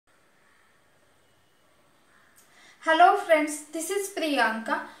Hello friends, this is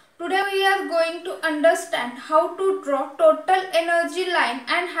Priyanka. Today we are going to understand how to draw total energy line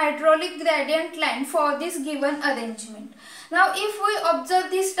and hydraulic gradient line for this given arrangement. Now if we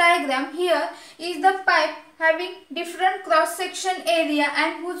observe this diagram, here is the pipe having different cross section area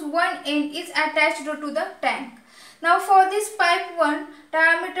and whose one end is attached to the tank. Now for this pipe 1,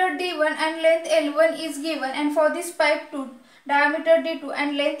 diameter D1 and length L1 is given, and for this pipe 2, diameter D2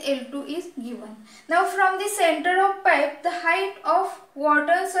 and length L2 is given. Now from the center of pipe, the height of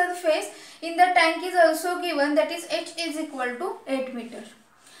water surface in the tank is also given, that is H is equal to 8 meter.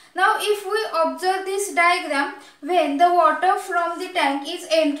 Now if we observe this diagram, when the water from the tank is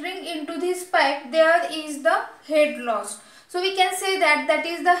entering into this pipe, there is the head loss. So we can say that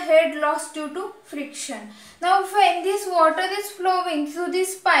is the head loss due to friction. Now when this water is flowing through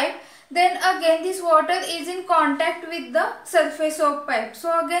this pipe, then again this water is in contact with the surface of pipe.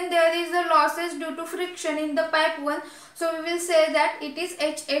 So again there is the losses due to friction in the pipe 1. So we will say that it is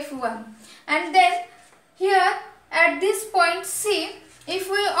HF1. And then here at this point C, if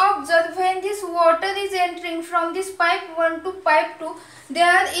we observe when this water is entering from this pipe 1 to pipe 2,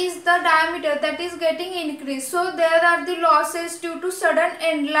 there is the diameter that is getting increased. So there are the losses due to sudden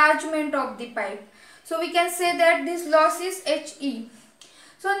enlargement of the pipe. So we can say that this loss is HE.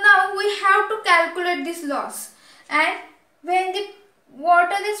 So now we have to calculate this loss, and when the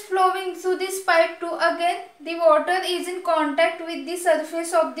water is flowing through this pipe 2, again the water is in contact with the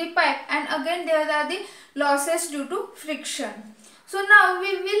surface of the pipe, and again there are the losses due to friction. So now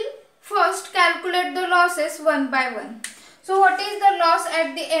we will first calculate the losses one by one. So what is the loss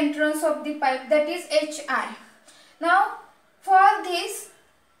at the entrance of the pipe? That is HI. Now for this,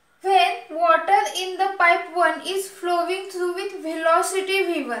 when water in the pipe 1 is flowing through with velocity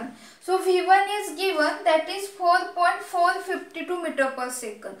V1. So V1 is given, that is 4.452 meter per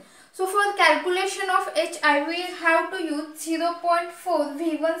second. So for calculation of HI, we have to use 0.4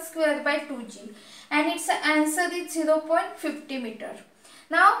 V1 square by 2G, and its answer is 0.50 meter.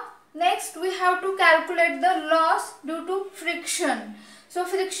 Now next we have to calculate the loss due to friction. So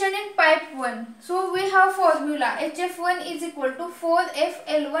friction in pipe 1. So we have formula HF1 is equal to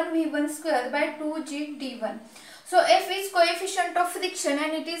 4FL1 V1 square by 2G D1. So F is coefficient of friction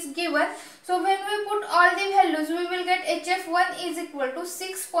and it is given. So when we put all the values, we will get HF1 is equal to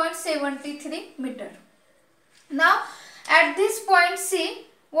 6.73 meter. Now at this point C,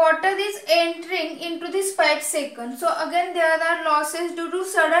 water is entering into this pipe second. So again there are losses due to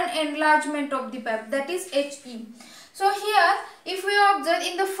sudden enlargement of the pipe, that is HE. So here if we observe,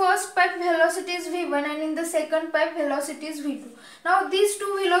 in the first pipe velocity is V1 and in the second pipe velocity is V2. Now these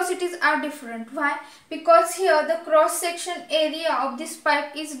two velocities are different. Why? Because here the cross section area of this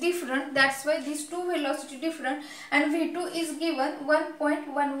pipe is different. That's why these two velocity different, and V2 is given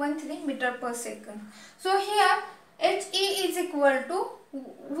 1.113 meter per second. So here HE is equal to,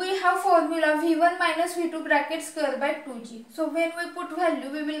 we have formula V1 minus V2 bracket square by 2G. So when we put value,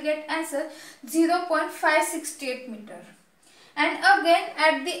 we will get answer 0.568 meter. And again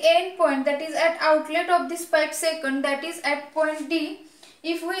at the end point, that is at outlet of this pipe second, that is at point D,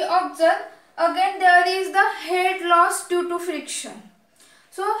 if we observe, again there is the head loss due to friction.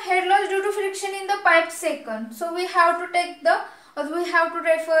 So head loss due to friction in the pipe second. So we have to take the, or we have to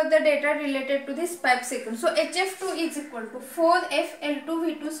refer the data related to this pipe second. So HF2 is equal to 4FL2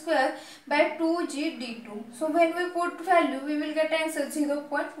 V2 square by 2G D2. So when we put value, we will get answer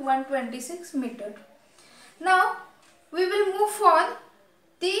 0.126 meter. Now we will move on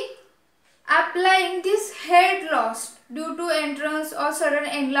the applying this head loss due to entrance or sudden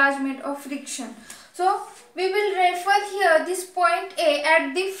enlargement of friction. So we will refer here this point A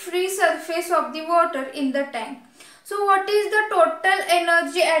at the free surface of the water in the tank. So what is the total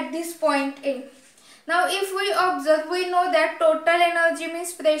energy at this point A? Now if we observe, we know that total energy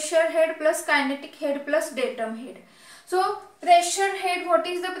means pressure head plus kinetic head plus datum head. So pressure head, what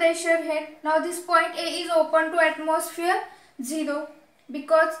is the pressure head? Now this point A is open to atmosphere 0,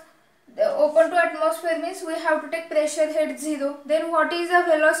 because the open to atmosphere means we have to take pressure head 0. Then what is the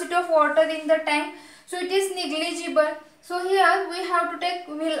velocity of water in the tank? So it is negligible. So here we have to take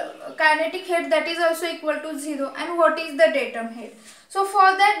kinetic head, that is also equal to 0. And what is the datum head? So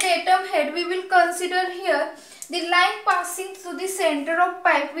for that datum head, we will consider here the line passing through the center of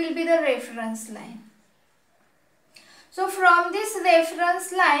pipe will be the reference line. So from this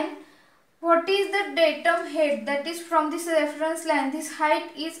reference line, what is the datum head? That is from this reference line, this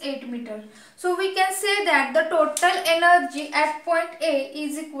height is 8 meter. So we can say that the total energy at point A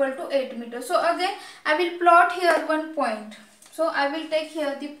is equal to 8 meter. So again I will plot here one point. So I will take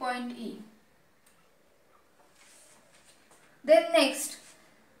here the point E. Then next,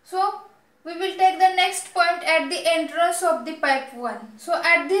 so we will take the next point at at the entrance of the pipe 1. So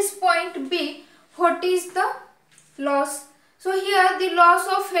at this point B, what is the loss? So here the loss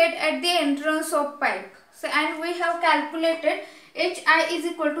of head at the entrance of pipe. So and we have calculated HI is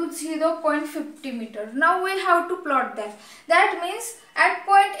equal to 0.50 meter. Now we have to plot that. That means at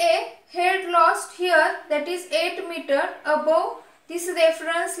point A, head lost here, that is 8 meter above this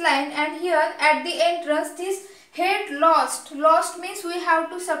reference line, and here at the entrance this head lost. Lost means we have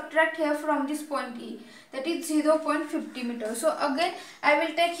to subtract here from this point E, that is 0.50 meter. So again I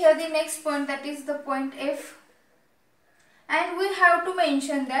will take here the next point, that is the point F, and we have to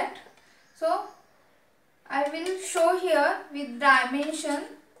mention that. So I will show here with dimension.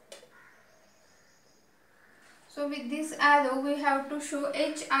 So with this arrow we have to show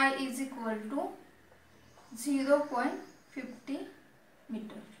HI is equal to 0.50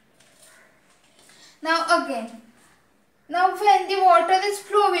 meter. Now again, now when the water is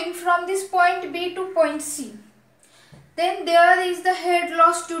flowing from this point B to point C, then there is the head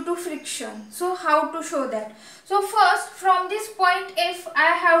loss due to friction. So how to show that? So first from this point F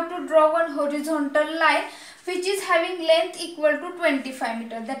I have to draw one horizontal line which is having length equal to 25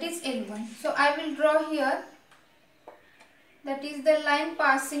 meter, that is L1. So I will draw here, that is the line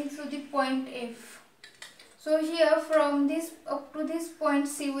passing through the point F. So here from this up to this point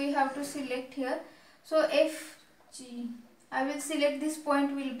C we have to select here. So F G, I will select this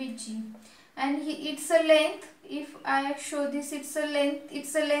point will be G, and it's a length. If I show this, it's a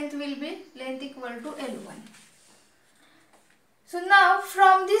length will be length equal to L1. So now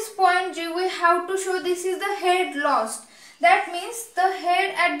from this point G we have to show this is the head lost. That means the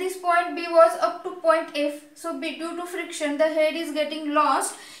head at this point B was up to point F. So B, due to friction the head is getting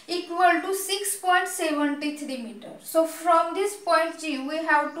lost, equal to 6.73 meter. So from this point G we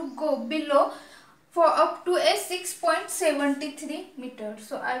have to go below for up to a 6.73 meter.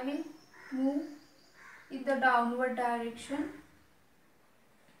 So I will move in the downward direction.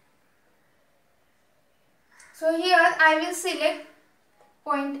 So here I will select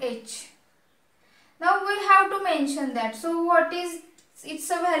point H. Now we have to mention that. So what is its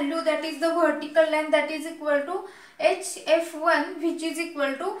a value, that is the vertical length, that is equal to HF1, which is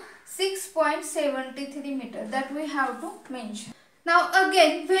equal to 6.73 meter, that we have to mention. Now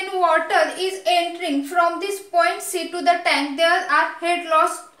again, when water is entering from this point C to the tank, there are head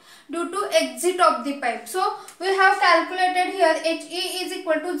loss due to exit of the pipe. So we have calculated here HE is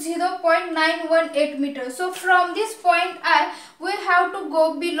equal to 0.918 meters. So from this point I, we have to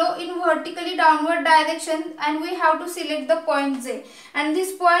go below in vertically downward direction, and we have to select the point Z, and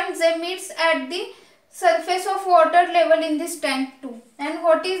this point Z meets at the surface of water level in this tank too. And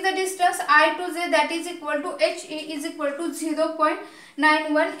what is the distance I to Z, that is equal to HE is equal to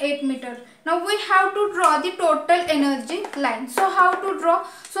 0.918 meter. Now we have to draw the total energy line. So how to draw?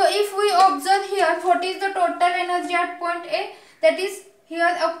 So if we observe here, what is the total energy at point A, that is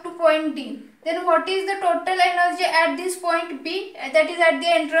here up to point D. Then what is the total energy at this point B, that is at the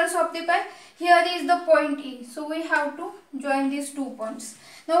entrance of the pipe? Here is the point E. So we have to join these 2 points.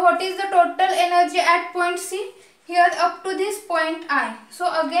 Now what is the total energy at point C? Here up to this point I. So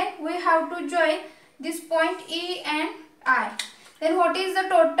again we have to join this point E and I. Then what is the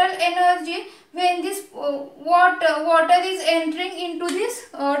total energy when this water is entering into this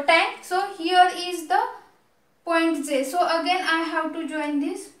tank? So here is the point Z. So again I have to join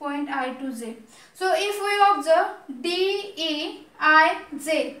this point I to Z. So if we observe DEIZ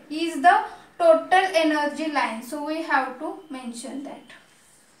is the total energy line. So we have to mention that.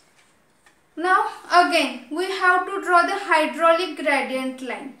 Now again we have to draw the hydraulic gradient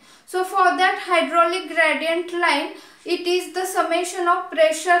line. So for that hydraulic gradient line, it is the summation of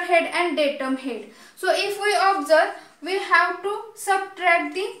pressure head and datum head. So if we observe, we have to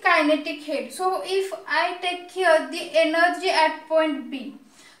subtract the kinetic head. So if I take here the energy at point B,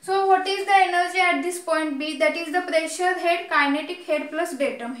 so what is the energy at this point B? That is the pressure head, kinetic head plus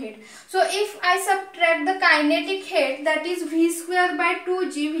datum head. So if I subtract the kinetic head, that is V square by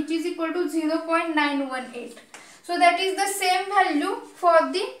 2G, which is equal to 0.918. So that is the same value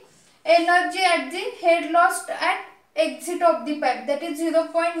for the energy at the head lost at exit of the pipe, that is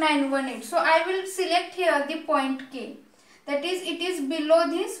 0.918. So I will select here the point K, that is it is below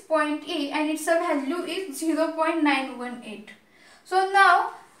this point E, and its value is 0.918. So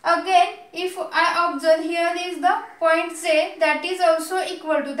now again if I observe, here is the point Z, that is also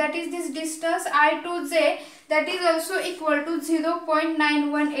equal to, that is this distance I to Z, that is also equal to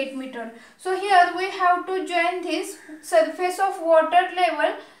 0.918 meter. So here we have to join this surface of water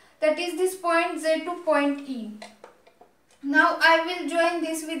level, that is this point Z to point E. Now I will join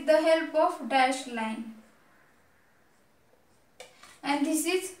this with the help of dashed line, and this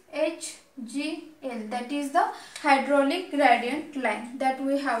is HGL, that is the hydraulic gradient line that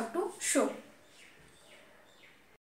we have to show.